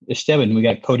Esteban, we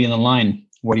got Cody on the line.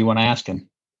 What do you want to ask him?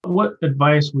 What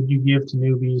advice would you give to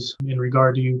newbies in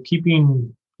regard to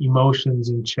keeping emotions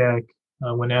in check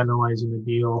when analyzing a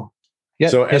deal?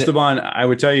 So Esteban, I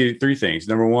would tell you three things.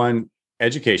 Number one,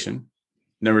 education.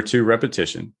 Number two,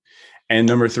 repetition. And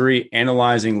number three,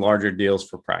 analyzing larger deals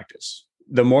for practice.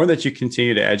 The more that you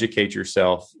continue to educate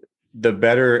yourself, the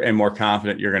better and more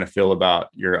confident you're going to feel about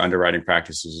your underwriting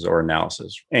practices or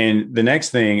analysis. And the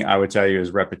next thing I would tell you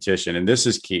is repetition. And this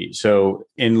is key. So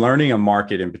in learning a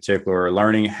market in particular, or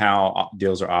learning how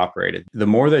deals are operated, the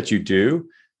more that you do,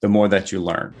 the more that you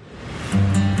learn.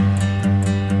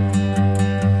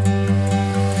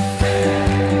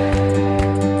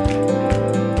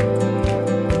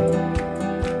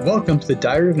 Welcome to the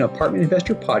Diary of an Apartment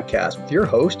Investor podcast with your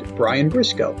host, Brian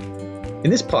Briscoe. In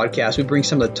this podcast, we bring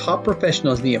some of the top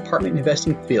professionals in the apartment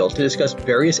investing field to discuss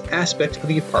various aspects of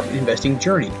the apartment investing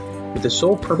journey with the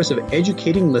sole purpose of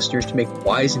educating listeners to make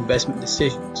wise investment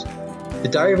decisions. The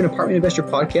Diary of an Apartment Investor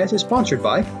podcast is sponsored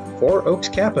by Four Oaks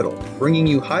Capital, bringing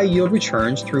you high-yield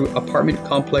returns through apartment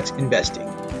complex investing.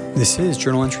 This is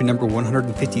journal entry number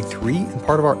 153 and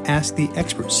part of our Ask the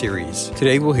Expert series.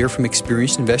 Today we'll hear from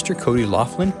experienced investor Cody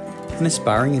Laughlin and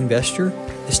aspiring investor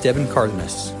Esteban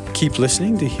Cardenas. Keep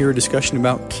listening to hear a discussion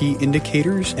about key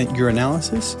indicators at your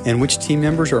analysis and which team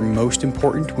members are most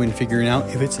important when figuring out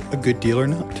if it's a good deal or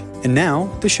not. And now,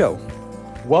 the show.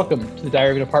 Welcome to the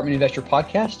Diary of an Apartment Investor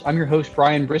podcast. I'm your host,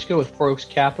 Brian Briscoe with Four Oaks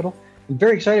Capital. I'm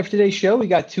very excited for today's show. We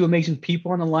got two amazing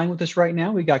people on the line with us right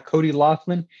now. We got Cody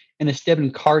Laughlin and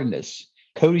Esteban Cardenas.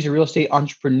 Cody's a real estate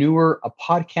entrepreneur, a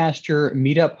podcaster,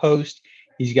 meetup host.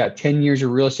 He's got 10 years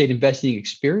of real estate investing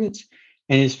experience,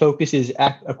 and his focus is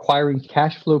acquiring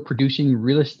cash flow producing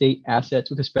real estate assets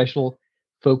with a special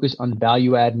focus on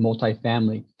value add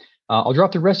multifamily. I'll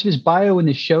drop the rest of his bio in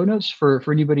the show notes for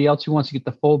anybody else who wants to get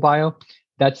the full bio.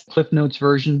 That's Cliff Notes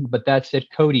version, but that's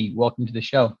it. Cody, welcome to the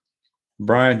show.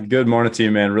 Brian, good morning to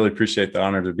you, man. Really appreciate the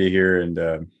honor to be here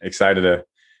and excited to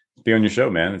be on your show,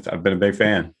 man. I've been a big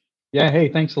fan. Yeah. Hey,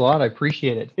 thanks a lot. I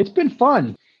appreciate it. It's been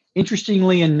fun.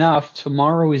 Interestingly enough,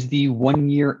 tomorrow is the 1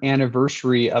 year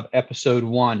anniversary of episode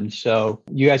 1. So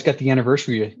you guys got the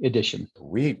anniversary edition.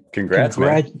 Congrats,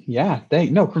 man. Yeah.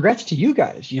 Congrats to you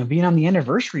guys, being on the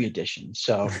anniversary edition.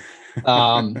 So,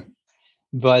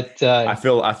 but I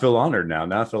feel honored now.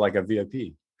 Now I feel like a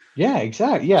VIP. Yeah,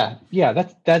 exactly. Yeah.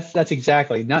 That's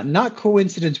exactly not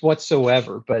coincidence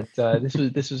whatsoever. But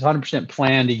this was 100%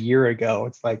 planned a year ago.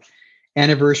 It's like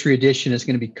anniversary edition is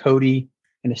going to be Cody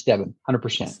and Esteban,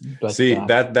 100%. But see,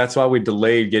 that's why we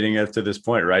delayed getting us to this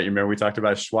point, right? You remember we talked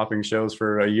about swapping shows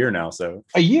for a year now. So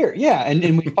a year, yeah,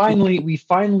 and we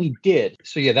finally did.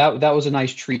 So yeah, that was a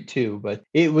nice treat too. But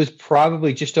it was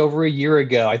probably just over a year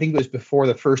ago. I think it was before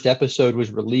the first episode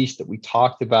was released that we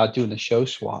talked about doing the show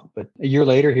swap. But a year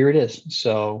later, here it is.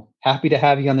 So happy to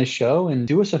have you on the show. And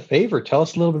do us a favor, tell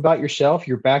us a little bit about yourself,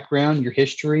 your background, your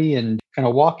history, and kind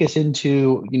of walk us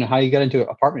into how you got into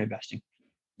apartment investing.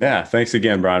 Yeah. Thanks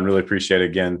again, Brian. Really appreciate it.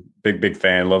 Again, big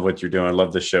fan. Love what you're doing.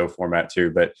 Love the show format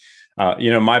too. But,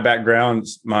 my background,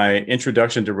 my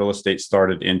introduction to real estate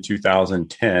started in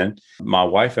 2010. My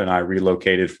wife and I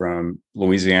relocated from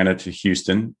Louisiana to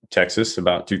Houston, Texas,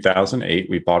 about 2008.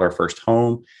 We bought our first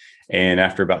home. And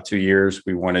after about 2 years,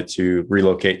 we wanted to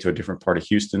relocate to a different part of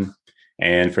Houston.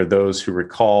 And for those who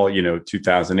recall,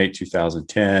 2008,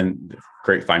 2010, the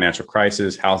great financial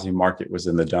crisis, housing market was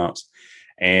in the dumps.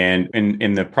 And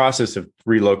in the process of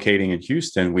relocating in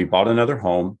Houston, we bought another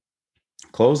home,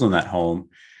 closed on that home.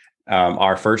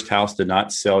 Our first house did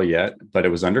not sell yet, but it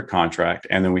was under contract.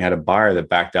 And then we had a buyer that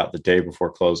backed out the day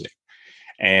before closing.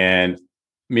 And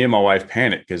me and my wife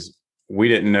panicked because we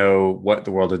didn't know what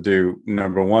the world to do.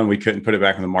 Number one, we couldn't put it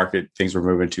back on the market. Things were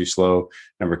moving too slow.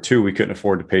 Number two, we couldn't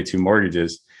afford to pay 2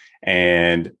 mortgages.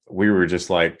 And we were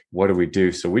just like, what do we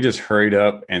do? So we just hurried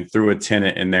up and threw a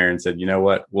tenant in there and said, you know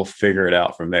what, we'll figure it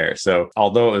out from there. So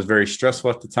although it was very stressful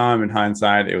at the time, in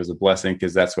hindsight, it was a blessing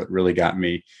because that's what really got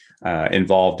me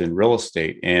involved in real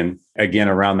estate. And again,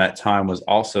 around that time was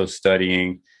also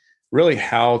studying really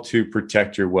how to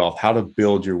protect your wealth, how to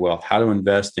build your wealth, how to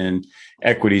invest in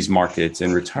equities markets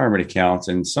and retirement accounts.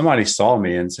 And somebody saw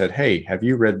me and said, hey, have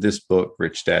you read this book,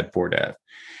 Rich Dad, Poor Dad?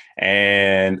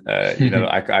 And,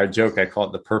 I joke, I call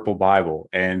it the Purple Bible.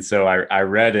 And so I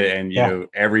read it and,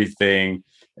 everything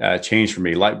changed for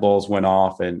me. Light bulbs went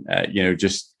off and,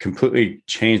 just completely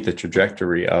changed the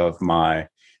trajectory of my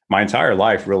entire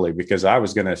life, really, because I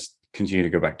was going to continue to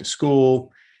go back to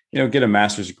school, get a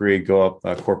master's degree, go up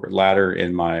a corporate ladder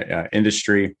in my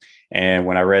industry. And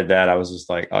when I read that, I was just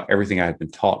like, everything I had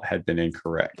been taught had been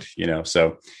incorrect,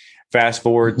 So Fast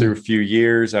forward through a few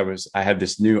years, I had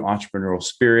this new entrepreneurial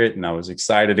spirit, and I was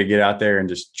excited to get out there and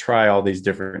just try all these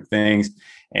different things.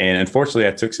 And unfortunately,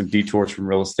 I took some detours from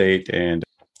real estate, and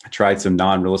I tried some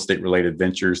non-real estate related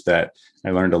ventures that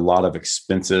I learned a lot of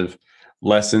expensive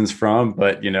lessons from.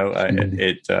 But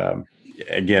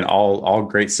again, all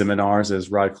great seminars,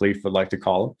 as Rod Khleif would like to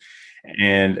call them,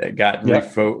 and got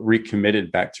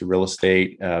recommitted back to real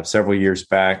estate several years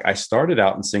back. I started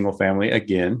out in single family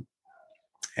again.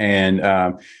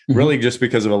 And really just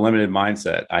because of a limited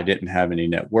mindset. I didn't have any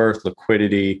net worth,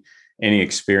 liquidity, any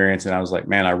experience. And I was like,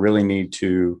 man, I really need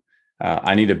to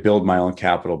build my own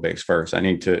capital base first. I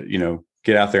need to,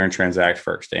 get out there and transact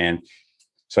first. And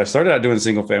so I started out doing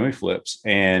single family flips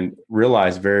and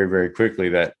realized very, very quickly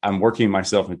that I'm working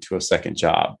myself into a second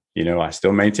job. I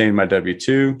still maintain my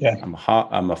W-2. Yeah.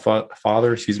 I'm a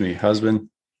father, husband.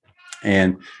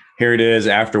 And here it is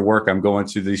after work, I'm going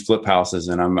to these flip houses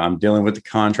and I'm dealing with the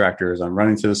contractors. I'm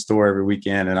running to the store every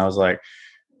weekend. And I was like,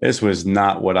 this was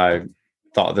not what I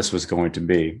thought this was going to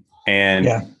be.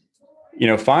 And,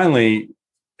 finally,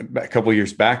 a couple of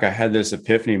years back, I had this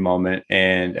epiphany moment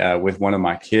and with one of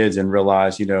my kids and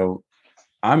realized,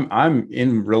 I'm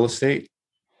in real estate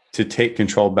to take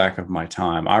control back of my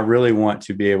time. I really want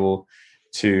to be able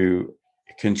to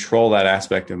control that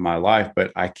aspect of my life,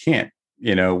 but I can't.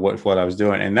 What I was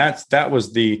doing. And that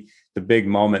was the big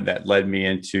moment that led me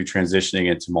into transitioning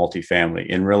into multifamily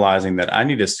and realizing that I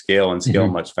need to scale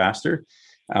much faster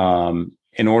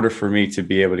in order for me to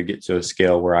be able to get to a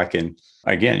scale where I can,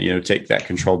 again, take that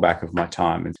control back of my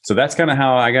time. And so that's kind of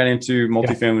how I got into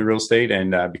multifamily real estate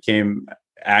and became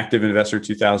active investor in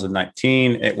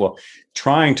 2019.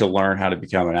 Trying to learn how to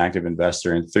become an active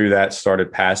investor. And through that,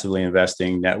 started passively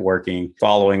investing, networking,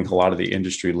 following a lot of the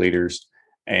industry leaders.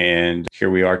 And here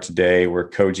we are today. We're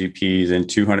co-GPs in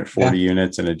 240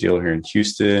 units in a deal here in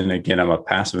Houston. Again, I'm a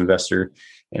passive investor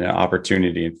in an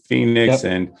opportunity in Phoenix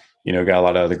and, got a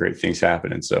lot of other great things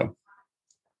happening. So,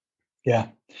 yeah.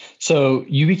 So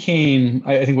you became,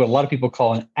 I think what a lot of people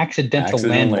call an accidental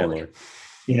landlord.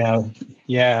 There's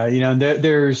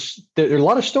a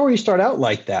lot of stories start out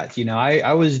like that.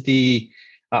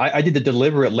 I did the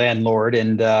deliberate landlord,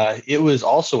 and it was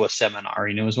also a seminar.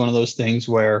 It was one of those things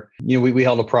where, we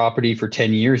held a property for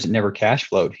 10 years. It never cash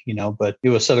flowed, but it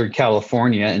was Southern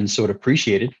California. And so it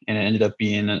appreciated, and it ended up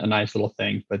being a nice little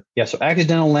thing. But yeah, so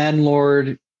accidental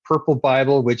landlord, Purple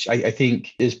Bible, which I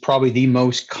think is probably the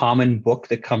most common book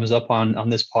that comes up on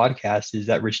this podcast, is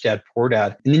that Rich Dad Poor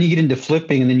Dad. And then you get into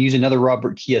flipping and then use another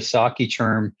Robert Kiyosaki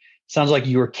term. Sounds like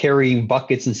you were carrying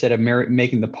buckets instead of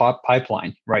making the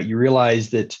pipeline, right? You realize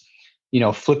that,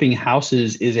 flipping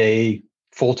houses is a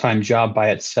full-time job by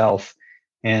itself,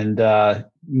 and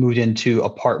moved into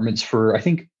apartments for, I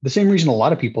think, the same reason a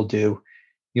lot of people do,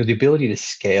 the ability to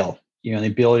scale, the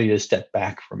ability to step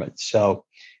back from it. So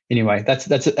anyway,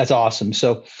 that's awesome.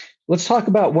 So let's talk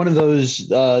about one of those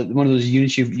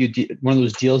units one of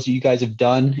those deals that you guys have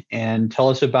done, and tell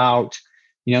us about,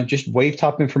 just wave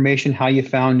top information, how you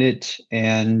found it,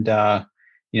 and,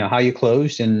 how you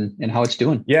closed and how it's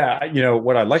doing. Yeah.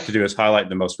 What I'd like to do is highlight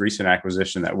the most recent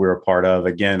acquisition that we're a part of.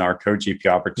 Again, our co-GP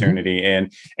opportunity.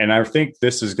 And I think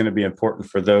this is going to be important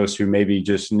for those who may be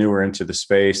just newer into the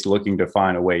space, looking to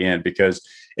find a way in, because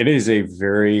it is a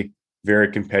very, very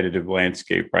competitive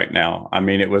landscape right now. I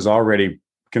mean, it was already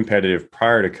competitive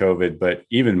prior to COVID, but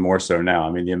even more so now.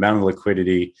 I mean, the amount of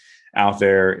liquidity out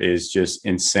there is just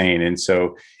insane. And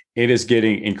so it is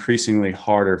getting increasingly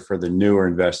harder for the newer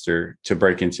investor to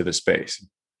break into the space.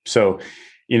 So,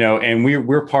 and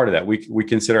we're part of that. We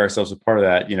consider ourselves a part of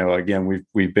that. Again,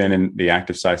 we've been in the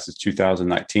active side since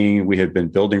 2019. We have been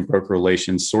building broker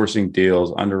relations, sourcing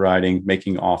deals, underwriting,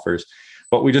 making offers,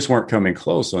 but we just weren't coming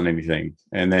close on anything.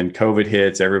 And then COVID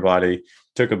hits, everybody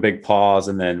took a big pause.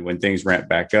 And then when things ramped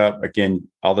back up, again,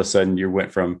 all of a sudden you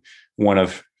went from one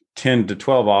of 10 to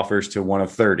 12 offers to one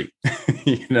of 30,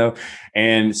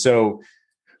 and so,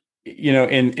 in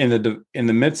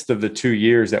the midst of the 2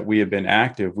 years that we have been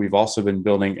active, we've also been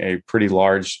building a pretty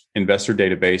large investor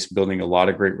database, building a lot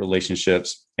of great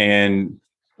relationships. And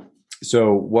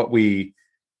so what we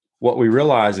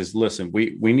realize is, listen,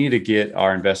 we need to get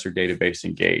our investor database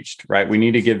engaged, right? We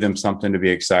need to give them something to be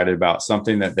excited about,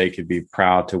 something that they could be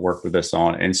proud to work with us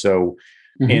on. And so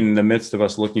in the midst of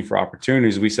us looking for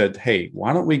opportunities, we said, hey,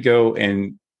 why don't we go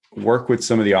and work with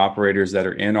some of the operators that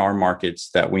are in our markets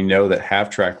that we know that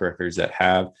have track records, that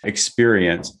have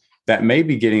experience, that may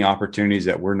be getting opportunities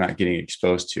that we're not getting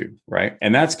exposed to, right?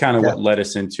 And that's kind of what led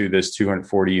us into this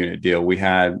 240 unit deal. We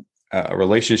had a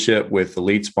relationship with the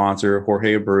lead sponsor,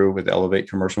 Jorge Abreu, with Elevate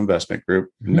Commercial Investment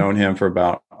Group. Known him for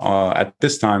about, at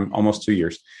this time, almost 2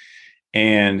 years.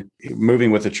 and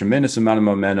moving with a tremendous amount of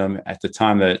momentum. At the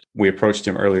time that we approached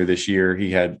him earlier this year,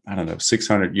 he had,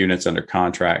 600 units under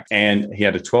contract, and he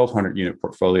had a 1,200 unit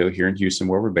portfolio here in Houston,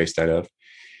 where we're based out of.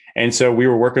 And so we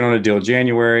were working on a deal in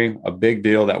January, a big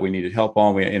deal that we needed help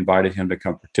on. We invited him to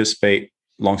come participate.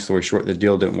 Long story short, the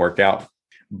deal didn't work out.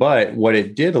 But what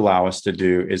it did allow us to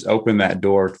do is open that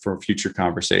door for future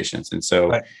conversations. And so,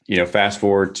 right. Fast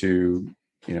forward to,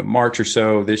 March or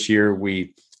so this year,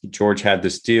 George had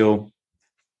this deal.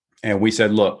 And we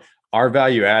said, look, our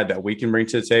value add that we can bring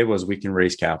to the table is we can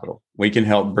raise capital. We can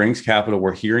help bring capital.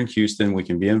 We're here in Houston. We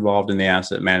can be involved in the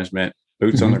asset management,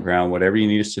 boots on the ground, whatever you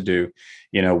need us to do.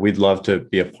 We'd love to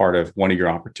be a part of one of your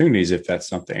opportunities if that's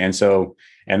something.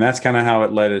 And that's kind of how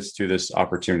it led us to this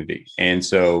opportunity. And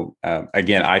so,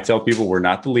 again, I tell people we're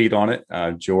not the lead on it.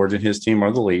 George and his team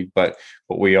are the lead, but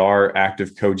we are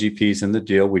active co-GPs in the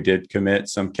deal. We did commit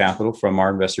some capital from our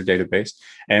investor database,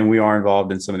 and we are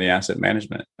involved in some of the asset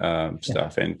management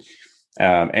stuff. And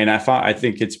I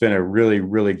think it's been a really,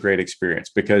 really great experience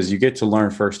because you get to learn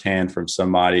firsthand from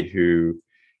somebody who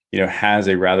has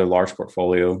a rather large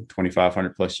portfolio,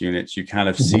 2,500 plus units. You kind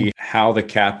of see how the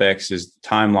CapEx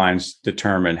timelines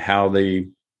determine, how the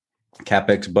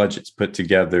CapEx budget's put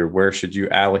together, where should you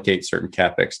allocate certain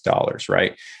CapEx dollars,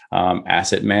 right?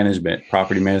 Asset management,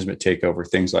 property management takeover,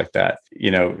 things like that.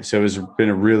 So it's been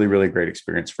a really, really great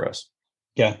experience for us.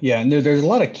 Yeah. And there's a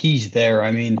lot of keys there.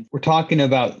 I mean, we're talking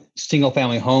about single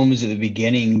family homes at the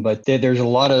beginning, but there's a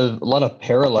lot of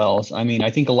parallels. I mean,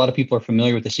 I think a lot of people are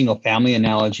familiar with the single family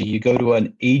analogy. You go to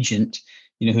an agent,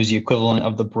 who's the equivalent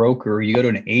of the broker. You go to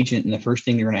an agent, and the first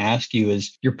thing they're going to ask you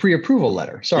is your pre-approval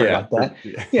letter. Sorry about that.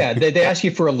 Yeah, they ask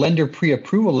you for a lender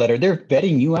pre-approval letter. They're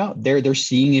vetting you out. They're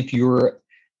seeing if you're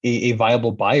a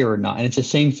viable buyer or not. And it's the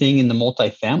same thing in the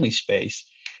multifamily space,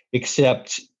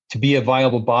 except to be a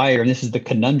viable buyer, and this is the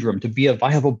conundrum, to be a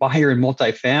viable buyer in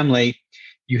multifamily,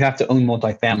 you have to own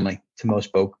multifamily to most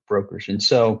brokers. And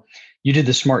so you did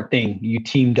the smart thing. You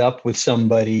teamed up with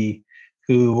somebody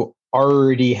who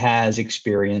already has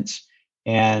experience,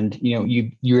 and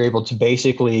you're able to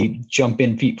basically jump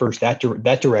in feet first that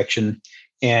direction.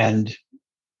 And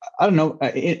I don't know,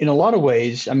 in a lot of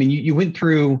ways, I mean, you went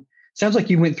through, sounds like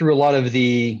you went through a lot of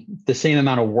the same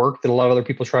amount of work that a lot of other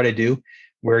people try to do,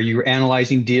 where you were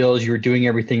analyzing deals, you were doing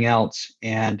everything else,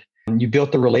 and you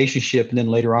built the relationship, and then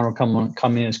later on will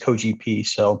come in as co-GP.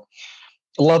 So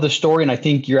I love the story, and I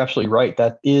think you're absolutely right.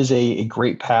 That is a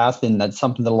great path, and that's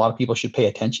something that a lot of people should pay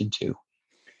attention to.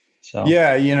 So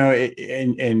yeah,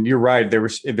 and you're right.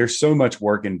 There's so much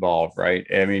work involved, right?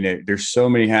 I mean, there's so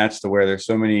many hats to wear. There's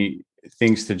so many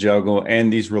things to juggle,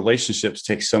 and these relationships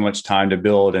take so much time to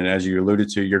build. And as you alluded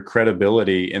to, your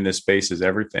credibility in this space is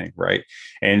everything, right?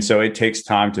 And so it takes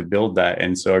time to build that.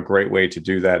 And so a great way to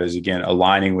do that is, again,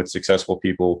 aligning with successful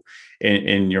people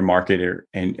in your market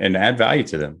and add value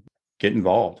to them. Get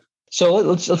involved. So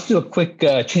let's do a quick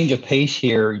change of pace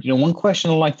here. One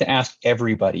question I like to ask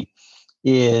everybody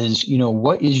is,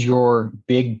 what is your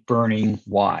big burning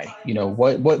why?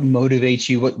 What motivates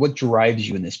you? What drives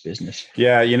you in this business?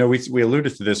 Yeah, we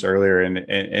alluded to this earlier,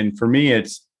 and for me,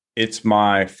 it's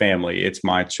my family, it's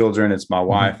my children, it's my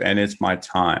wife, and it's my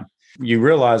time. You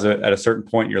realize that at a certain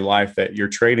point in your life that you're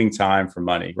trading time for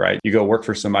money, right? You go work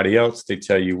for somebody else. They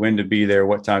tell you when to be there,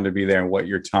 what time to be there, and what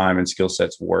your time and skill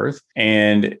set's worth.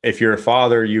 And if you're a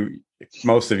father,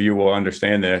 most of you will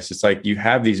understand this. It's like you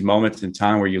have these moments in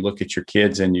time where you look at your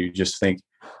kids and you just think,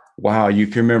 wow, you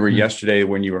can remember yesterday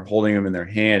when you were holding them in their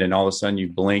hand, and all of a sudden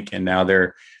you blink and now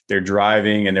they're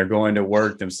driving and they're going to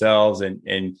work themselves, and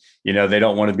they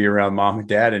don't want to be around mom and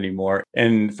dad anymore.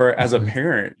 And as a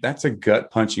parent, that's a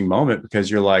gut punching moment, because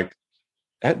you're like,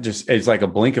 it's like a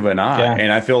blink of an eye. Yeah.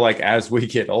 And I feel like as we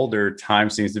get older, time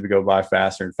seems to go by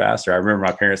faster and faster. I remember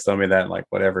my parents telling me that, like,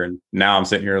 whatever. And now I'm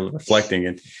sitting here reflecting,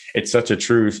 and it's such a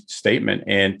true statement.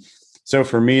 And so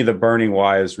for me, the burning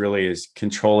why is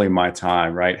controlling my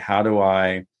time, right? How do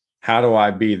I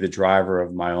be the driver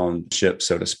of my own ship,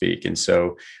 so to speak? And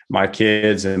so my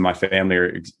kids and my family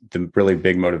are the really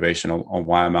big motivation on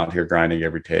why I'm out here grinding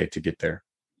every day to get there.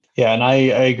 Yeah, and I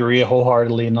agree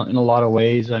wholeheartedly in a lot of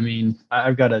ways. I mean,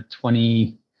 I've got a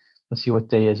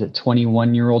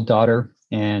 21-year-old daughter,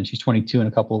 and she's 22 in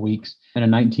a couple of weeks, and a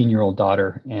 19-year-old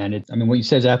daughter. And what you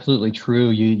said is absolutely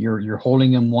true. You're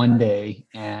holding them one day,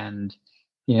 and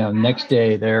next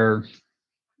day they're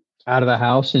out of the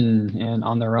house and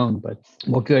on their own. But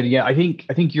well, good. Yeah, I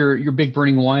think your big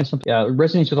burning why is something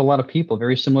resonates with a lot of people.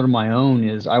 Very similar to my own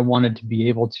is I wanted to be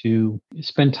able to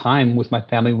spend time with my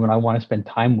family when I want to spend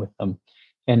time with them,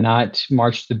 and not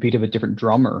march to the beat of a different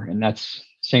drummer. And that's the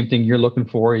same thing you're looking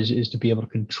for is to be able to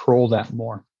control that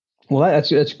more. Well,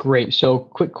 that's great. So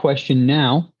quick question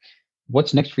now,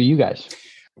 what's next for you guys?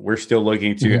 We're still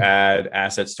looking to add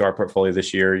assets to our portfolio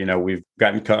this year. We've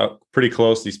gotten pretty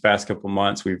close these past couple of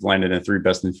months. We've landed in 3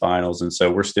 best in finals. And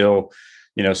so we're still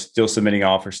submitting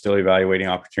offers, still evaluating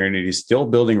opportunities, still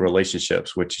building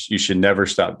relationships, which you should never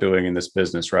stop doing in this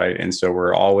business, right? And so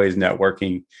we're always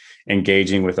networking,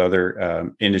 engaging with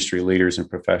other industry leaders and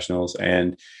professionals,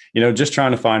 and just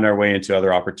trying to find our way into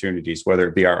other opportunities, whether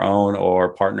it be our own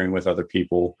or partnering with other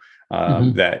people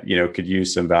that could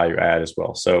use some value add as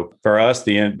well. So for us,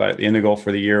 by the end goal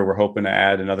for the year, we're hoping to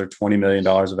add another $20 million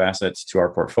of assets to our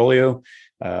portfolio.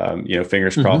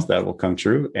 Fingers crossed that will come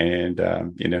true, and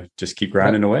just keep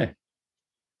grinding away.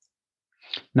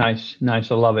 Nice. I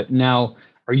love it. Now,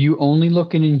 are you only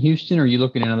looking in Houston, or are you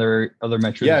looking in other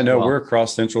metros? Yeah, no, we're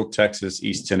across Central Texas,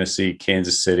 East Tennessee,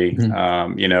 Kansas City.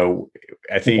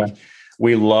 I think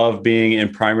we love being in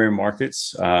primary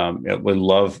markets. We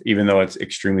love, even though it's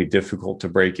extremely difficult to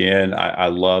break in, I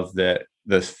love that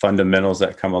the fundamentals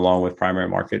that come along with primary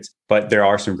markets, but there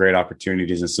are some great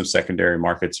opportunities in some secondary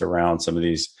markets around some of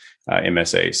these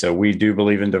MSAs. So we do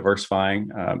believe in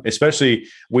diversifying, especially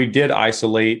we did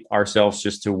isolate ourselves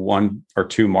just to 1 or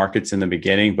 2 markets in the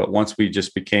beginning, but once we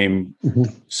just became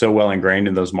so well ingrained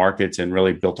in those markets and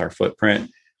really built our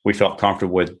footprint, we felt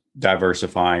comfortable with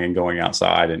diversifying and going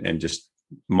outside and just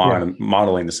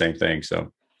modeling the same thing.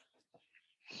 So.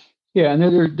 Yeah,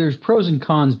 and there's pros and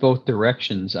cons both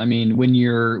directions. I mean, when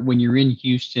you're in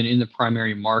Houston in the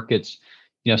primary markets,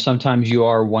 sometimes you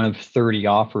are one of 30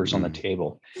 offers on the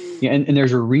table. Yeah, and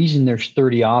there's a reason there's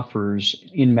 30 offers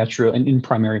in metro and in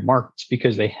primary markets,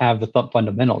 because they have the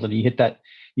fundamentals. And you hit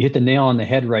the nail on the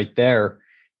head right there.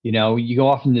 You go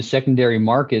off into secondary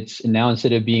markets, and now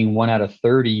instead of being 1 out of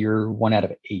 30, you're 1 out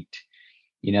of 8.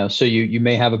 So you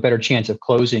may have a better chance of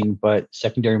closing, but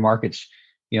secondary markets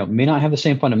may not have the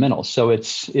same fundamentals. So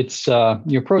it's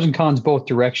pros and cons both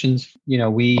directions.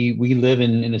 We live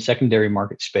in the secondary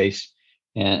market space,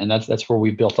 and that's where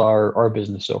we built our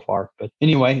business so far. But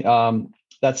anyway,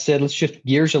 that said, let's shift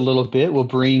gears a little bit. We'll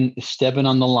bring Esteban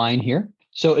on the line here.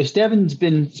 So Esteban's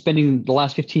been spending the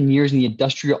last 15 years in the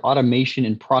industrial automation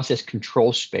and process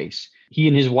control space. He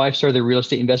and his wife started their real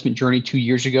estate investment journey 2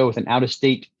 years ago with an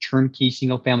out-of-state turnkey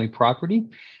single-family property.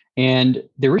 And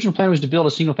the original plan was to build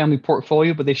a single-family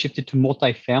portfolio, but they shifted to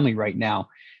multifamily right now,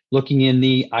 looking in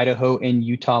the Idaho and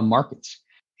Utah markets.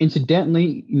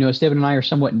 Incidentally, Esteban and I are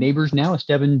somewhat neighbors now.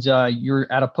 Esteban's,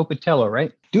 you're out of Pocatello,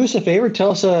 right? Do us a favor,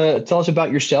 tell us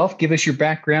about yourself, give us your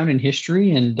background and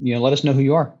history, and let us know who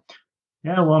you are.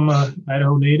 Yeah, well, I'm a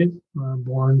Idaho native,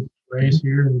 born, raised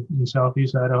here in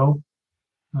Southeast Idaho.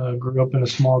 Grew up in a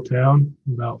small town,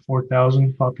 about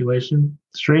 4,000 population.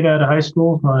 Straight out of high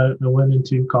school, I went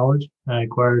into college. I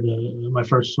acquired my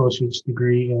first associate's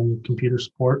degree in computer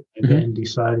support, and then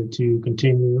decided to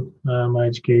continue my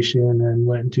education and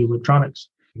went into electronics.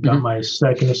 Got my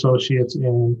second associate's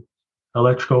in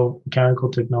electrical mechanical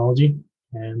technology,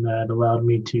 and that allowed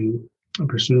me to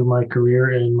pursue my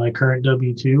career in my current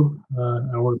W-2.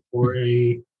 I work for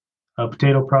a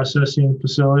potato processing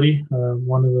facility,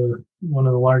 one of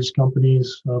the largest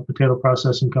companies, potato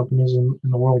processing companies in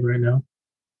the world right now.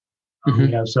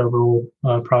 We have several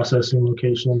processing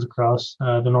locations across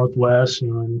the Northwest,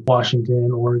 in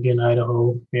Washington, Oregon,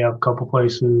 Idaho. We have a couple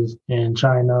places in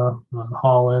China,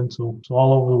 Holland, so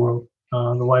all over the world.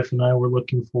 The wife and I were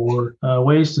looking for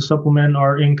ways to supplement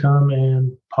our income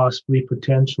and possibly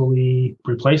potentially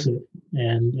replace it.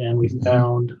 And we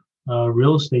found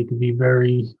real estate to be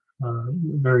very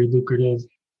lucrative.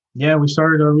 Yeah, we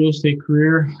started our real estate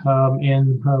career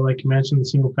in, like you mentioned, the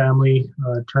single family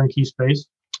turnkey space.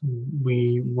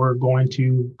 We were going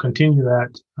to continue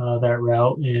that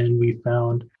route, and we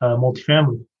found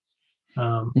multifamily.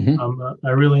 I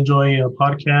really enjoy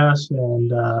podcasts,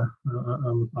 and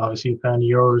I'm obviously a fan of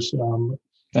yours.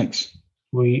 Thanks.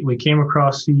 We came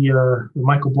across the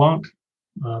Michael Blanc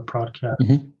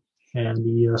podcast, and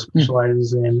he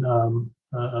specializes in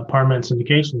apartment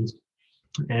syndications,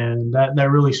 and that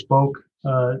really spoke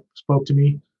to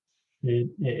me.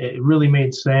 It really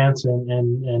made sense,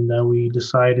 and we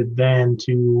decided then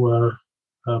to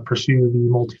pursue the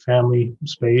multifamily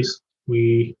space.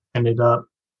 We ended up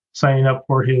signing up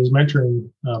for his mentoring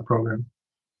program.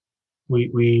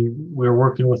 We're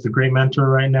working with a great mentor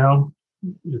right now.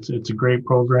 It's a great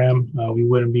program. We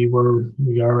wouldn't be where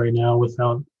we are right now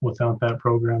without that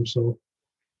program. So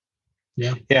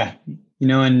yeah.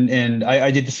 And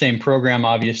I did the same program,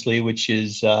 obviously, which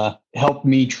is helped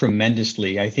me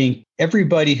tremendously. I think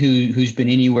everybody who's been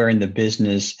anywhere in the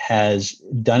business has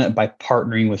done it by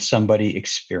partnering with somebody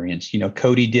experienced.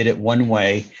 Cody did it one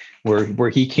way. where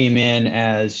he came in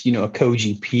as, a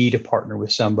co-GP to partner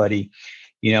with somebody.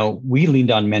 We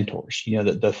leaned on mentors,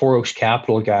 the Four Oaks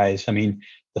Capital guys. I mean,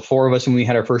 the four of us, when we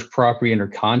had our first property under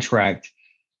contract,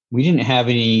 we didn't have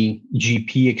any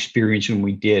GP experience when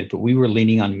we did, but we were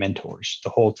leaning on mentors the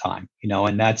whole time,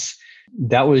 and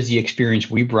that was the experience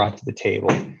we brought to the table.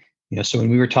 So when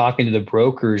we were talking to the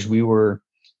brokers, we were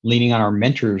leaning on our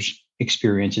mentors'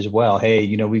 experience as well. Hey,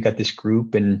 we got this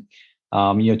group, and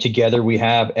together we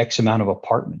have X amount of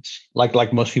apartments.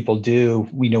 Like most people do,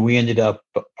 we ended up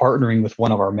partnering with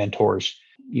one of our mentors,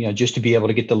 just to be able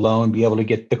to get the loan, be able to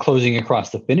get the closing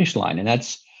across the finish line, and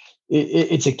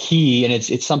it's a key, and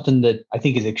it's something that I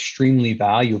think is extremely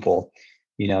valuable.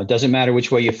 It doesn't matter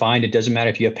which way you find it. Doesn't matter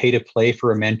if you pay to play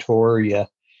for a mentor, you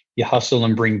hustle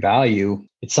and bring value.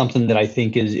 It's something that I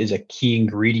think is a key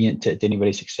ingredient to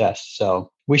anybody's success.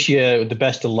 So wish you the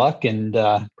best of luck, and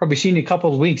probably see you in a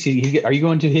couple of weeks. Are you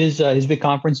going to his big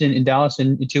conference in Dallas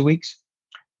in 2 weeks?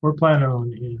 We're planning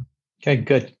on it. Okay,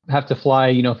 good. I have to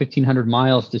fly, 1,500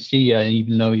 miles to see you,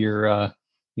 even though you're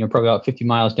probably about 50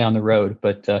 miles down the road,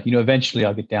 but eventually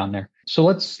I'll get down there. So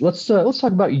let's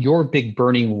talk about your big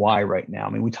burning why right now. I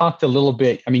mean, we talked a little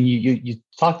bit. I mean, you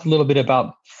talked a little bit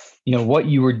about what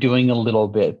you were doing a little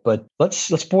bit, but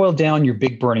let's boil down your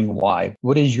big burning why.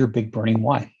 What is your big burning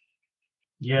why?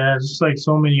 Yeah, just like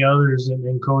so many others,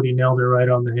 and Cody nailed it right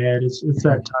on the head. It's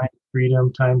that time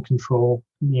freedom, time control.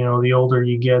 The older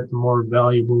you get, the more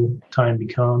valuable time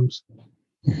becomes.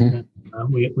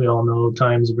 Mm-hmm. We all know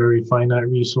time is a very finite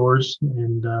resource,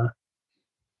 and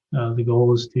the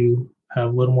goal is to have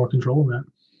a little more control of that.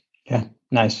 Yeah,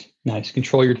 nice.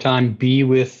 Control your time. Be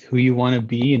with who you want to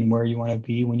be and where you want to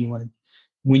be when you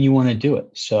want to do it.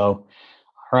 So, all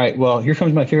right. Well, here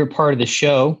comes my favorite part of the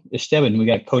show. Esteban, we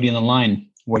got Cody on the line.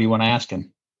 What do you want to ask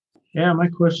him? Yeah, my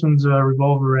questions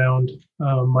revolve around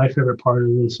my favorite part of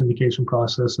the syndication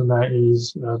process, and that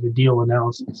is the deal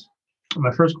analysis.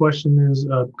 My first question is,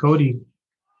 Cody,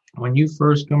 when you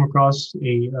first come across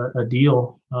a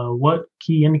deal, what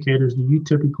key indicators do you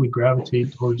typically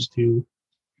gravitate towards to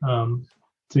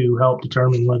help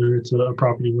determine whether it's a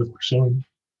property worth pursuing?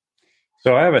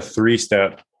 So I have a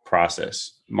 3-step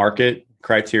process: market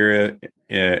criteria,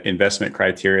 investment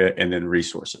criteria, and then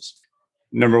resources.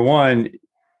 Number one,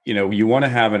 you want to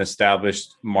have an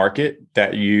established market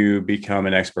that you become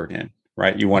an expert in.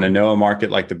 Right. You want to know a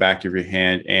market like the back of your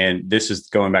hand. And this is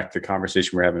going back to the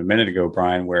conversation we were having a minute ago,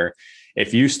 Brian, where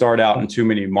if you start out in too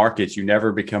many markets, you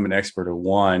never become an expert of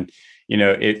one.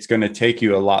 It's going to take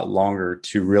you a lot longer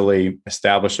to really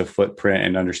establish a footprint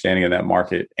and understanding of that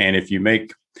market. And if you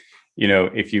make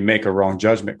a wrong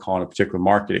judgment call in a particular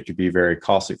market, it could be very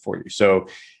costly for you. So,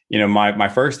 my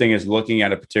first thing is looking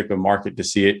at a particular market to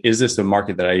see is this a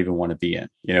market that I even want to be in?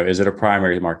 Is it a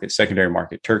primary market, secondary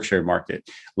market, tertiary market,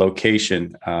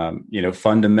 location,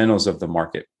 fundamentals of the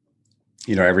market,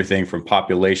 everything from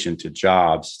population to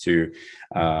jobs to,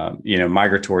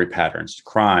 migratory patterns, to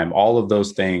crime, all of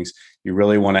those things you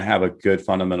really want to have a good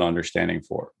fundamental understanding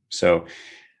for. So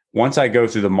once I go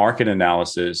through the market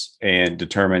analysis and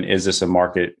determine, is this a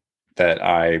market that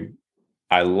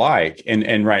I like,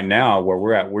 and right now where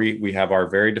we're at, we have our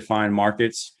very defined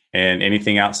markets, and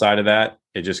anything outside of that,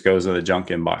 it just goes in the junk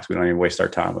inbox. We don't even waste our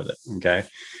time with it. Okay.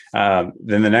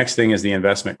 Then the next thing is the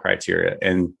investment criteria.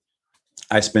 And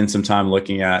I spend some time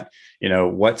looking at,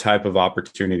 what type of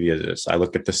opportunity is this? I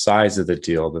look at the size of the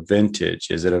deal, the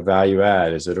vintage. Is it a value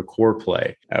add? Is it a core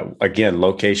play? Again,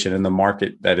 location in the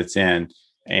market that it's in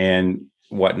and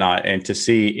whatnot, and to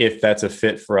see if that's a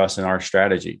fit for us in our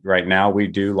strategy. Right now, we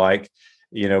do like,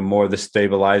 more of the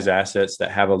stabilized assets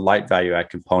that have a light value add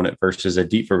component versus a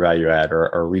deeper value add or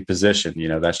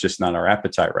reposition. That's just not our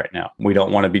appetite right now. We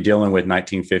don't want to be dealing with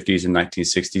 1950s and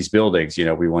 1960s buildings.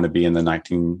 We want to be in the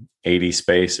 1980s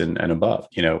space and above.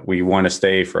 We want to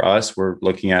stay, for us, we're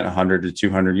looking at 100 to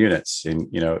 200 units. And,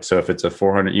 so if it's a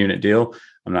 400 unit deal,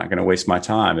 I'm not going to waste my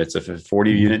time. It's a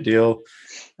 40 unit deal.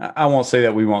 I won't say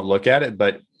that we won't look at it,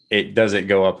 but it doesn't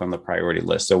go up on the priority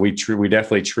list. So we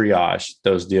definitely triage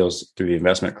those deals through the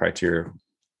investment criteria,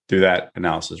 through that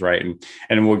analysis, right?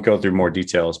 And we'll go through more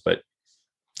details, but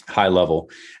high level.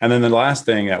 And then the last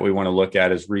thing that we want to look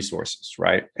at is resources,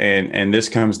 right? And this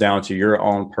comes down to your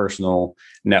own personal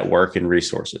network and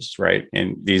resources, right?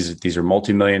 And these are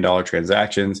multi-million-dollar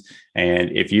transactions.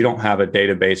 And if you don't have a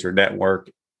database or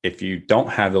network, if you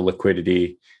don't have the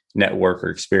liquidity, network, or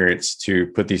experience to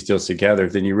put these deals together,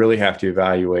 then you really have to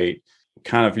evaluate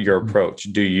kind of your approach.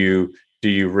 Do you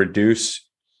reduce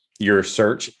your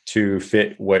search to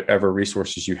fit whatever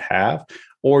resources you have,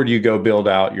 or do you go build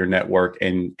out your network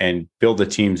and build the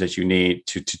teams that you need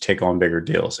to take on bigger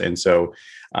deals? And so,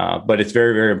 but it's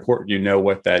very, very important you know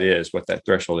what that is, what that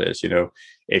threshold is.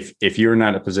 If you're not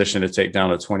in a position to take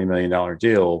down a $20 million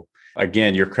deal,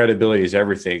 again, your credibility is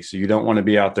everything. So you don't want to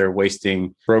be out there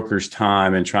wasting brokers'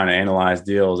 time and trying to analyze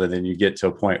deals, and then you get to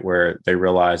a point where they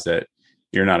realize that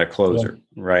you're not a closer,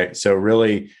 right? So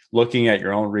really looking at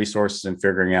your own resources and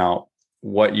figuring out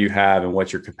what you have and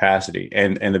what's your capacity.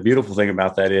 And the beautiful thing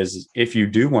about that is if you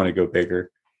do want to go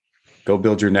bigger, go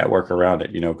build your network around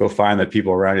it. Go find the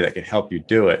people around you that can help you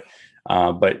do it.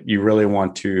 But you really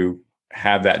want to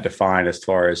have that defined as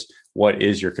far as what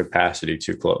is your capacity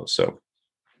to close.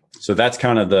 So that's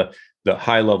kind of the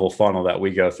high level funnel that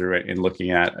we go through in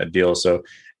looking at a deal. So,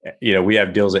 we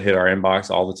have deals that hit our inbox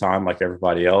all the time, like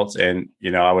everybody else. And,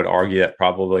 I would argue that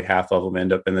probably half of them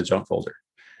end up in the junk folder,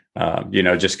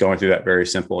 just going through that very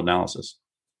simple analysis.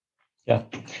 Yeah.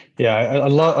 Yeah. I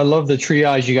love the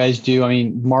triage you guys do. I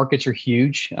mean, markets are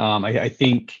huge. I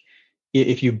think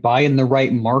if you buy in the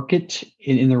right market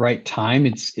in the right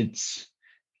time,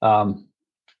 I'm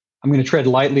going to tread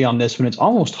lightly on this one. It's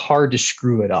almost hard to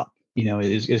screw it up.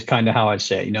 Is kind of how I'd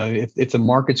say, if the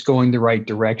market's going the right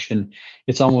direction,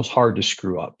 it's almost hard to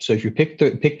screw up. So if you pick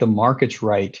the markets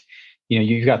right,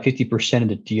 you've got 50% of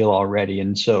the deal already.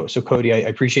 And so Cody, I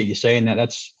appreciate you saying that.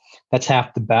 That's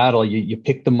half the battle. You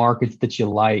pick the markets that you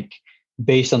like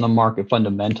based on the market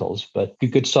fundamentals, but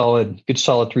good solid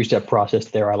 3-step process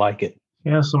there. I like it.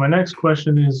 Yeah. So my next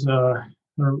question is,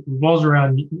 revolves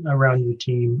around your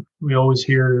team. We always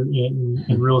hear in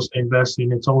real estate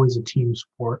investing, it's always a team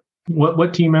sport.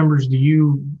 What team members do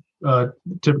you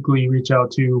typically reach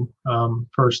out to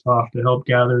first off to help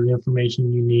gather the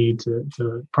information you need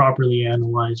to properly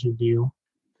analyze your deal?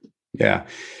 Yeah.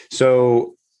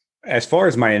 So as far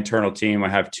as my internal team, I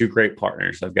have 2 great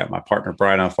partners. I've got my partner,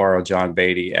 Brian Alfaro, John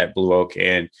Beatty at Blue Oak.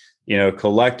 And,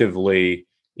 collectively,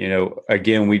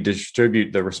 again, we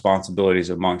distribute the responsibilities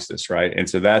amongst us, right? And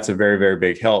so that's a very, very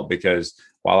big help because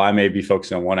while I may be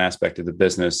focusing on one aspect of the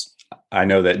business, I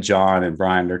know that John and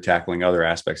Brian are tackling other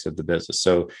aspects of the business.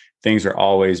 So things are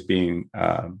always being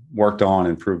worked on,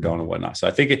 improved on, and whatnot. So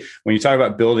I think when you talk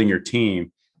about building your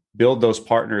team, build those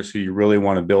partners who you really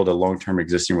want to build a long-term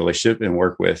existing relationship and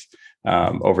work with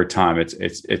over time.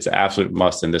 It's an absolute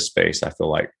must in this space, I feel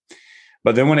like.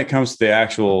 But then when it comes to the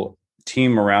actual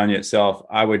team around you itself,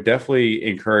 I would definitely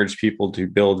encourage people to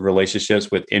build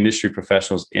relationships with industry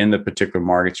professionals in the particular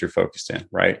markets you're focused in,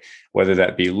 right? Whether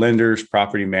that be lenders,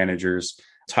 property managers,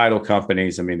 title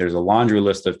companies. I mean, there's a laundry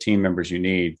list of team members you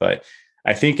need. But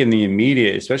I think in the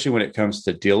immediate, especially when it comes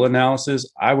to deal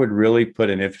analysis, I would really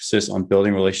put an emphasis on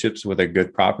building relationships with a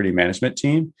good property management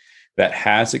team that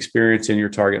has experience in your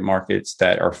target markets,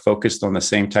 that are focused on the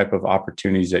same type of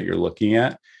opportunities that you're looking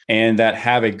at, and that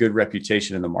have a good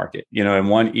reputation in the market. And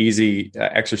one easy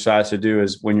exercise to do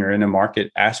is when you're in a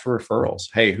market, ask for referrals.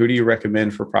 Hey, who do you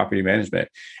recommend for property management?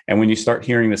 And when you start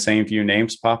hearing the same few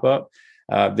names pop up,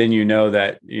 then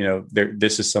that,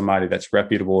 this is somebody that's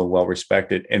reputable and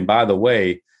well-respected. And by the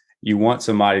way, you want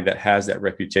somebody that has that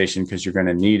reputation because you're going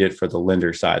to need it for the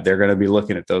lender side. They're going to be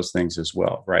looking at those things as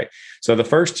well, right? So the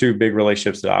first 2 big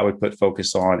relationships that I would put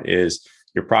focus on is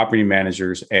your property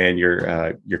managers and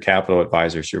your capital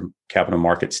advisors, your capital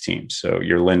markets teams, so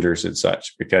your lenders and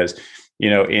such. Because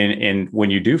in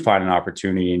when you do find an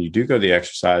opportunity and you do go the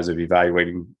exercise of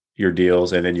evaluating your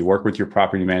deals, and then you work with your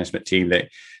property management team, that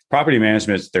property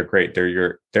management, they're great. They're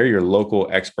your local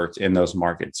experts in those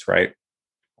markets, right?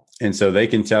 And so they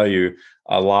can tell you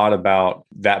a lot about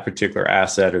that particular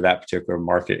asset or that particular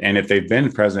market. And if they've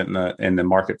been present in the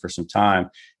market for some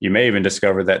time, you may even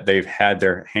discover that they've had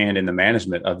their hand in the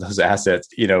management of those assets,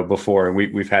 before. And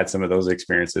we've had some of those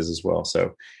experiences as well.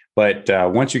 So, but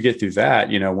once you get through that,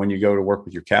 when you go to work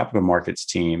with your capital markets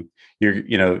team,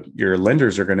 your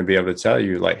lenders are going to be able to tell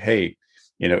you like, hey,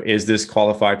 is this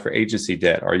qualified for agency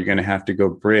debt? Are you going to have to go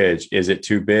bridge? Is it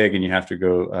too big and you have to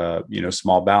go,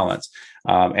 small balance?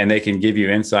 And they can give you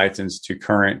insights into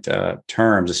current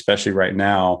terms, especially right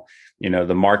now.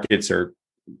 The markets are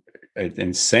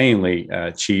insanely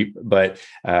cheap, but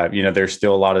there's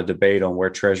still a lot of debate on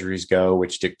where treasuries go,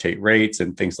 which dictate rates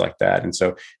and things like that. And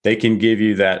so they can give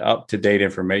you that up-to-date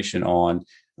information on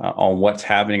what's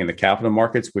happening in the capital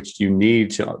markets, which you need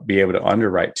to be able to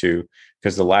underwrite to,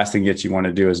 because the last thing that you want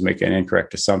to do is make an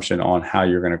incorrect assumption on how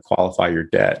you're going to qualify your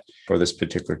debt for this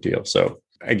particular deal. So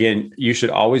again, you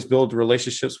should always build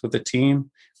relationships with the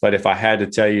team. But if I had to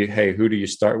tell you, hey, who do you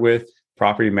start with?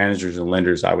 Property managers and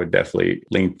lenders, I would definitely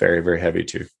lean very, very heavy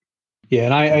to. Yeah,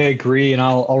 and I agree. And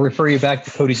I'll refer you back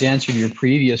to Cody's answer to your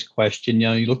previous question.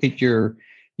 You look at your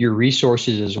your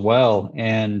resources as well.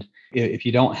 And if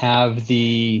you don't have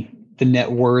the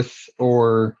net worth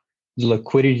or the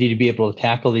liquidity to be able to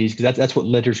tackle these, because that's what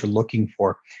lenders are looking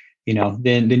for,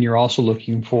 then you're also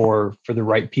looking for the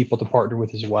right people to partner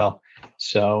with as well.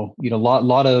 So,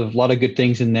 lot of good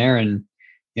things in there. And,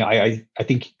 I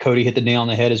think Cody hit the nail on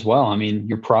the head as well. I mean,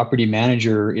 your property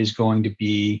manager is going to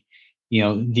be,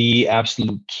 the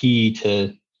absolute key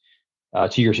to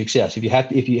your success. If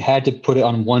you had to put it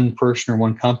on one person or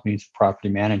one company, it's the property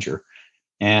manager.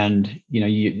 And,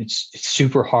 it's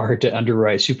super hard to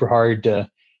underwrite, super hard to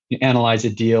analyze a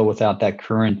deal without that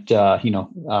current,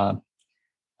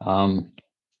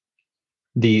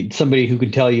 somebody who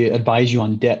can advise you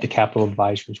on debt, the capital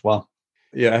advisor as well.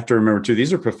 Yeah, I have to remember too,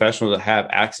 these are professionals that have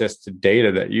access to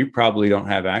data that you probably don't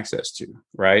have access to,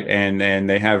 right? And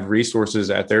they have resources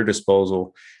at their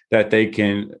disposal that they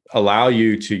can allow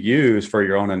you to use for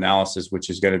your own analysis, which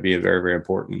is going to be very, very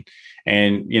important.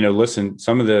 And, listen,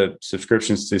 some of the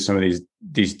subscriptions to some of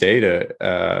these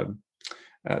data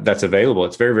that's available,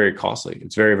 it's very, very costly.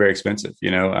 It's very, very expensive,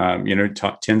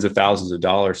 tens of thousands of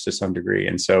dollars to some degree.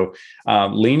 And so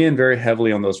lean in very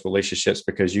heavily on those relationships,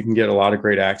 because you can get a lot of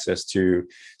great access to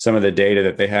some of the data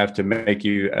that they have to make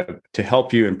you, to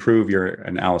help you improve your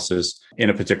analysis in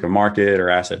a particular market or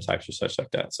asset types or such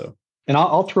like that. So. And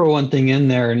I'll throw one thing in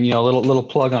there, and a little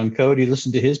plug on Cody.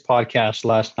 Listened to his podcast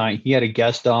last night. He had a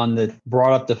guest on that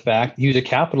brought up the fact he was a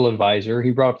capital advisor.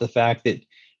 He brought up the fact that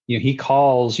he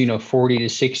calls 40 to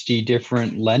 60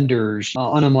 different lenders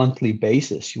on a monthly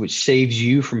basis, which saves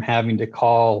you from having to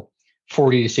call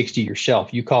 40 to 60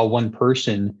 yourself. You call one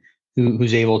person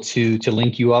who's able to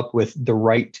link you up with the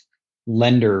right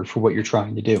lender for what you're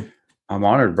trying to do. I'm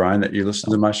honored, Brian, that you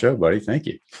listen to my show, buddy. Thank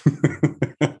you.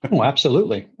 Oh,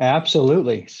 absolutely.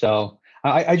 Absolutely. So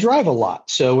I drive a lot.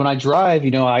 So when I drive,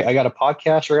 I got a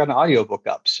podcast or I got an audiobook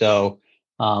up. So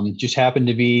just happened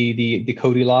to be the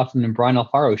Cody Laughlin and Brian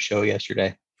Alfaro show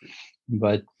yesterday.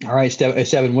 But all right,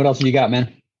 Stephen, what else have you got,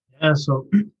 man? Yeah, so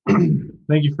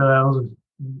thank you for that. Those are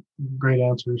great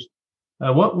answers.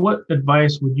 What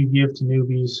advice would you give to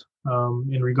newbies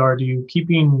in regard to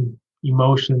keeping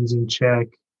emotions in check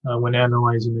when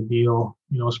analyzing a deal?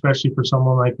 Especially for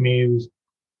someone like me who's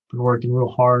been working real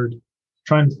hard,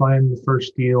 trying to find the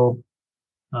first deal,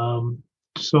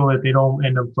 so that they don't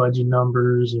end up fudging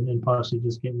numbers and possibly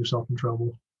just getting yourself in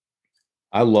trouble.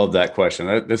 I love that question.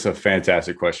 That's a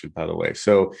fantastic question, by the way.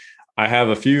 So I have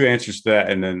a few answers to that.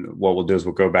 And then what we'll do is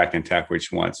we'll go back and tackle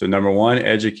each one. So number one,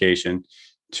 education.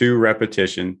 2,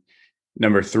 repetition.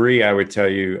 Number 3, I would tell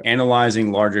you,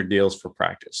 analyzing larger deals for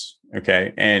practice.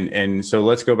 Okay. And so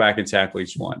let's go back and tackle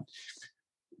each one.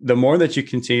 The more that you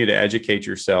continue to educate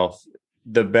yourself,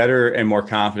 the better and more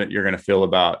confident you're going to feel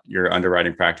about your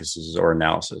underwriting practices or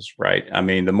analysis, right? I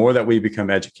mean, the more that we become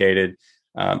educated,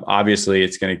 obviously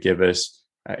it's going to give us,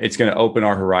 it's going to open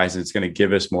our horizons. It's going to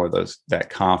give us more of that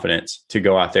confidence to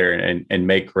go out there and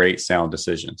make great sound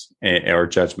decisions or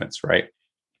judgments, right?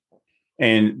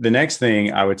 And the next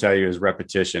thing I would tell you is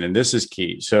repetition. And this is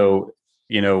key. So,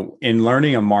 in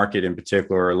learning a market in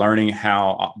particular, or learning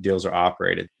how deals are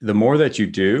operated, the more that you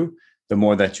do, the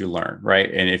more that you learn, right?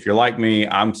 And if you're like me,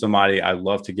 I'm somebody, I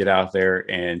love to get out there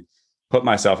and put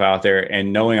myself out there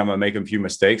and knowing I'm going to make a few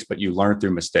mistakes, but you learn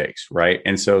through mistakes, right?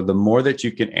 And so the more that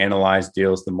you can analyze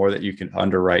deals, the more that you can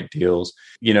underwrite deals,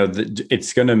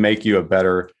 it's going to make you a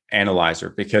better analyzer,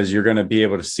 because you're going to be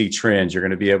able to see trends. You're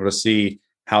going to be able to see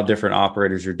how different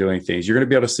operators are doing things. You're going to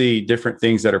be able to see different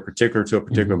things that are particular to a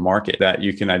particular market that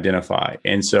you can identify.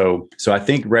 And so I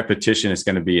think repetition is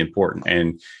going to be important.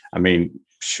 And I mean,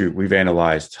 shoot, we've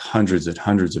analyzed hundreds and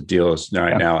hundreds of deals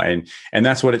right now. And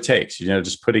that's what it takes,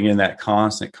 just putting in that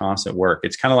constant work.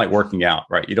 It's kind of like working out,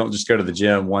 right? You don't just go to the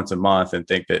gym once a month and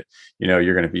think that,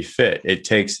 you're going to be fit. It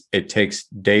takes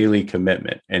daily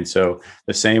commitment. And so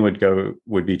the same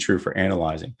would be true for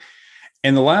analyzing.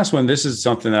 And the last one, this is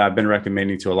something that I've been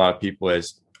recommending to a lot of people,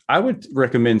 is I would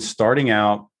recommend starting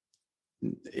out,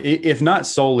 if not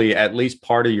solely, at least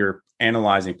part of your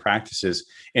analyzing practices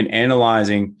in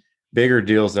analyzing bigger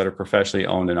deals that are professionally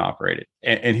owned and operated.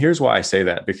 And here's why I say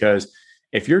that, because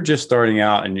if you're just starting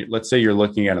out and let's say you're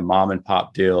looking at a mom and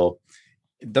pop deal,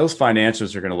 those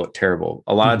financials are going to look terrible.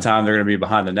 A lot of time they're going to be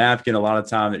behind the napkin. A lot of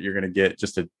time that you're going to get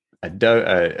just a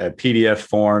PDF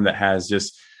form that has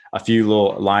just a few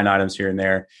little line items here and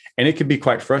there. And it can be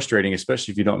quite frustrating,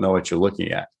 especially if you don't know what you're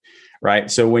looking at.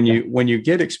 Right. So when you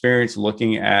get experience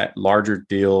looking at larger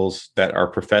deals that are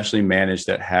professionally managed,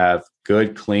 that have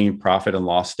good, clean profit and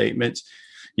loss statements,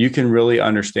 you can really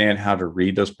understand how to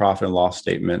read those profit and loss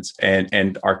statements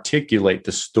and articulate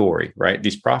the story, right?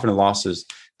 These profit and losses,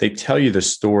 they tell you the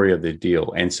story of the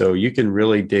deal. And so you can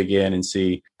really dig in and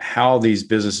see how these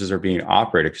businesses are being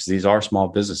operated, because these are small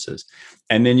businesses.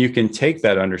 And then you can take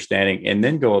that understanding and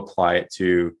then go apply it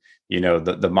to,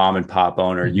 the mom and pop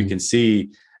owner. You can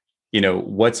see,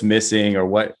 what's missing or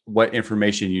what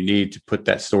information you need to put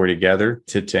that story together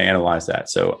to analyze that.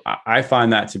 So I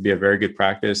find that to be a very good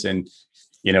practice. And,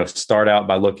 start out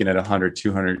by looking at 100,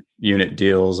 200 unit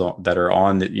deals that are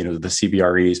on the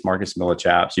CBREs, Marcus &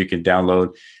 Millichap's. You can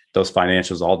download those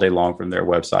financials all day long from their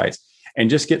websites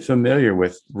and just get familiar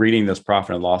with reading those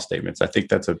profit and loss statements. I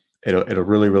think it'll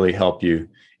really, really help you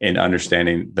in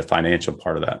understanding the financial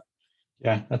part of that.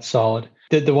 Yeah, that's solid.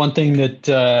 The one thing that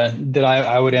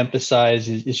I would emphasize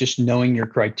is just knowing your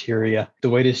criteria. The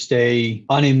way to stay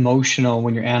unemotional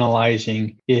when you're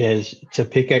analyzing is to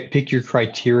pick your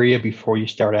criteria before you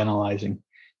start analyzing.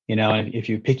 And if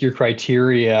you pick your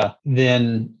criteria,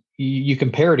 then you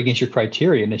compare it against your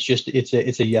criteria, and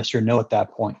it's a yes or no at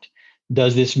that point.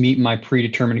 Does this meet my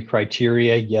predetermined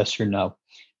criteria? Yes or no.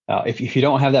 If you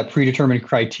don't have that predetermined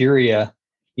criteria,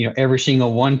 every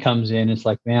single one comes in. It's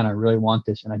like, man, I really want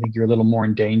this. And I think you're a little more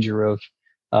in danger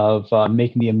of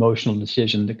making the emotional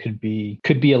decision that could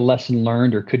be a lesson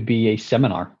learned or could be a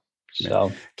seminar.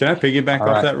 So can I piggyback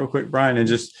off that real quick, Brian? And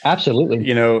just absolutely,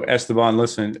 Esteban,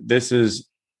 listen, this is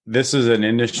an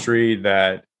industry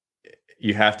that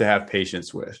you have to have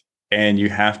patience with, and you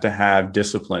have to have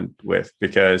discipline with,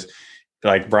 because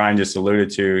like Brian just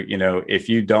alluded to, if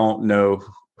you don't know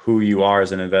who you are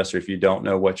as an investor, if you don't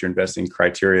know what your investing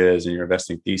criteria is and your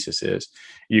investing thesis is,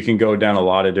 you can go down a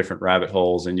lot of different rabbit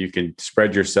holes, and you can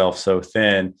spread yourself so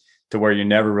thin to where you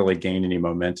never really gain any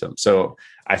momentum. So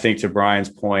I think, to Brian's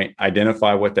point,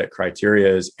 identify what that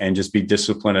criteria is and just be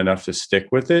disciplined enough to stick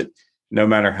with it, no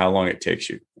matter how long it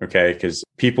takes you. Okay. Because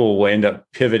people will end up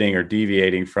pivoting or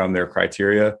deviating from their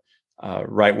criteria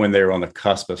right when they're on the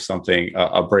cusp of something,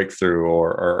 a breakthrough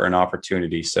or an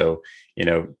opportunity. So,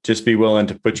 just be willing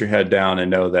to put your head down and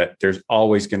know that there's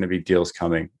always going to be deals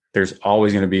coming. There's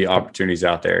always going to be opportunities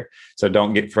out there. So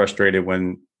don't get frustrated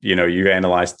when, you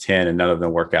analyze 10 and none of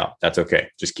them work out. That's okay.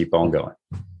 Just keep on going.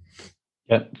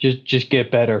 Yeah. Just get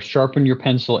better. Sharpen your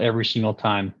pencil every single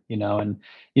time, and,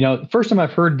 the first time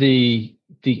I've heard the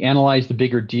analyze the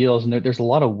bigger deals, and there's a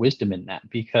lot of wisdom in that,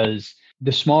 because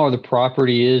the smaller the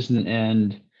property is,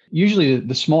 and usually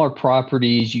the smaller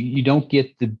properties, you don't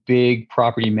get the big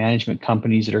property management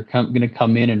companies that are going to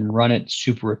come in and run it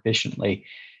super efficiently.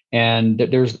 And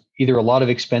there's either a lot of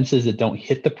expenses that don't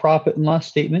hit the profit and loss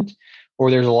statement, or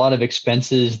there's a lot of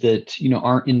expenses that,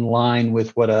 aren't in line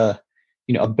with what a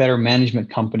better management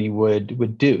company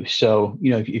would do. So,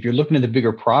 if you're looking at the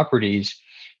bigger properties,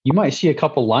 you might see a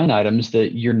couple line items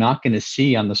that you're not going to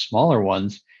see on the smaller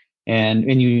ones. And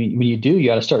when you do, you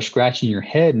got to start scratching your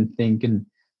head and thinking,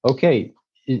 okay,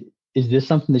 is this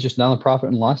something that's just not on the profit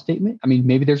and loss statement? I mean,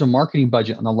 maybe there's a marketing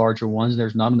budget on the larger ones,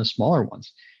 there's not on the smaller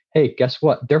ones. Hey, guess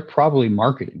what? They're probably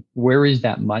marketing. Where is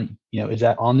that money? Is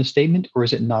that on the statement or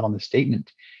is it not on the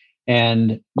statement?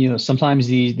 And, sometimes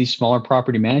these smaller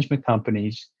property management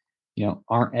companies,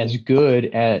 aren't as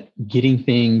good at getting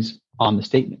things on the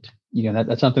statement.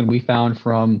 That's something we found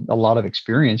from a lot of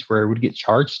experience, where we'd get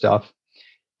charged stuff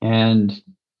and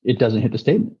it doesn't hit the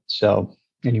statement. So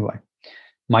anyway,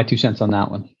 my 2 cents on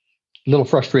that one. A little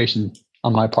frustration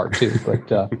on my part too,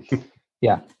 but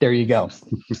yeah, there you go.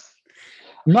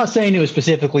 I'm not saying it was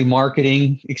specifically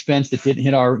marketing expense that didn't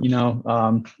hit our,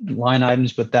 line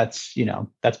items, but that's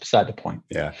beside the point.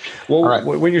 Yeah. Well, right.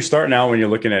 When you're starting out, when you're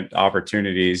looking at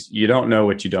opportunities, you don't know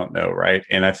what you don't know. Right.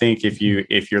 And I think if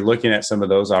you're looking at some of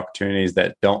those opportunities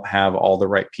that don't have all the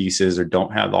right pieces or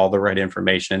don't have all the right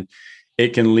information,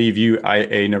 it can leave you,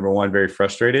 number one, very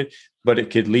frustrated, but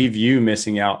it could leave you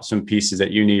missing out some pieces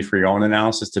that you need for your own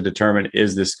analysis to determine,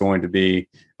 is this going to be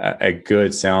a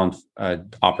good, sound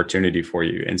opportunity for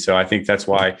you? And so I think that's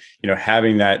why,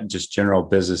 having that just general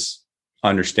business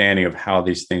understanding of how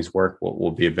these things work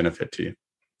will be a benefit to you.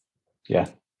 Yeah.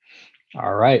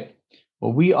 All right.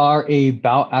 Well, we are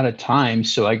about out of time.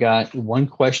 So I got one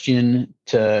question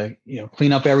to,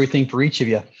 clean up everything for each of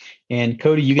you. And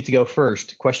Cody, you get to go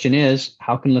first. Question is,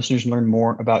 how can listeners learn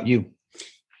more about you?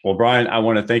 Well, Brian, I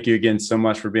want to thank you again so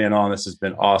much for being on. This has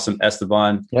been awesome.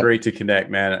 Esteban, Great to connect,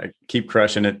 man. Keep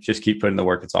crushing it. Just keep putting the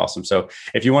work. It's awesome. So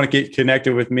if you want to get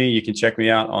connected with me, you can check me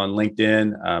out on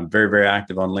LinkedIn. I'm very, very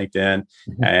active on LinkedIn.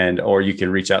 Or you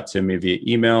can reach out to me via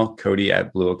email,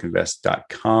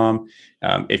 cody@blueoakinvest.com.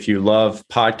 If you love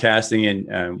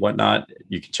podcasting and whatnot,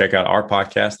 you can check out our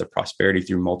podcast, the Prosperity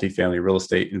Through Multifamily Real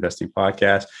Estate Investing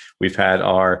Podcast. We've had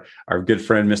our good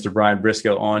friend, Mr. Brian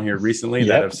Briscoe, on here recently.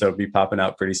 That'll be popping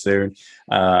out pretty pretty soon.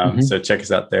 So check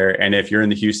us out there. And if you're in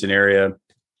the Houston area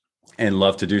and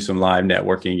love to do some live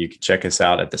networking, you can check us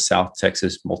out at the South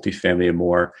Texas Multifamily and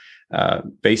More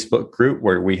Facebook group,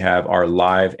 where we have our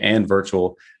live and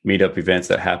virtual meetup events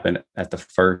that happen at the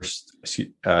first,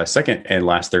 second, and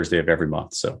last Thursday of every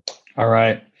month. So, all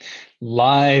right,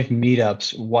 live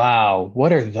meetups. Wow,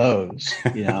 what are those?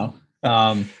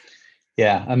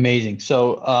 Yeah, amazing.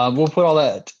 So we'll put all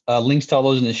that links to all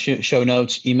those in the show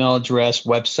notes: email address,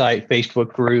 website,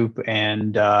 Facebook group,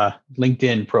 and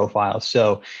LinkedIn profile.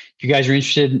 So if you guys are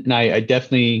interested, and I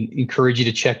definitely encourage you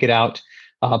to check it out.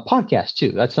 Podcast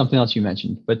too. That's something else you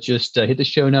mentioned, but just hit the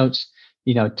show notes,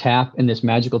 tap, and this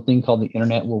magical thing called the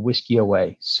internet will whisk you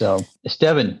away. So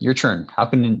Esteban, your turn. How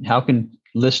can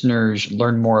listeners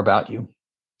learn more about you?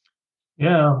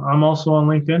 Yeah, I'm also on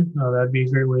LinkedIn. That'd be a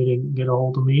great way to get a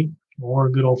hold of me, or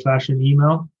a good old fashioned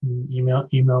email.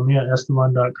 Email me at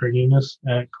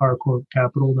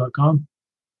esteban.cardenas@carcorpcapital.com.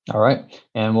 All right.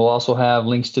 And we'll also have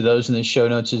links to those in the show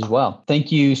notes as well.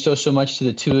 Thank you so much to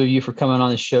the two of you for coming on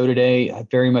the show today. I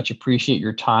very much appreciate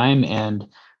your time. And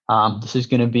this is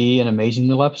going to be an amazing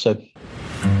little episode.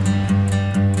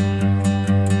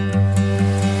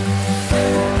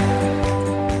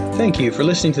 Thank you for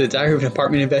listening to the Diary of an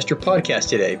Apartment Investor podcast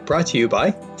today, brought to you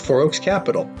by Four Oaks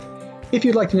Capital. If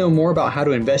you'd like to know more about how to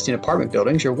invest in apartment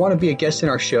buildings or want to be a guest in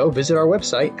our show, visit our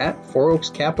website at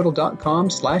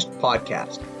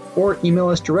fouroakscapital.com/podcast or email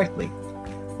us directly.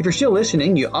 If you're still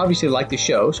listening, you obviously like the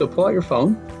show, so pull out your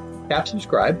phone, tap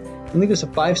subscribe, and leave us a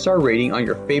 5-star rating on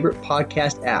your favorite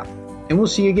podcast app. And we'll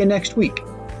see you again next week.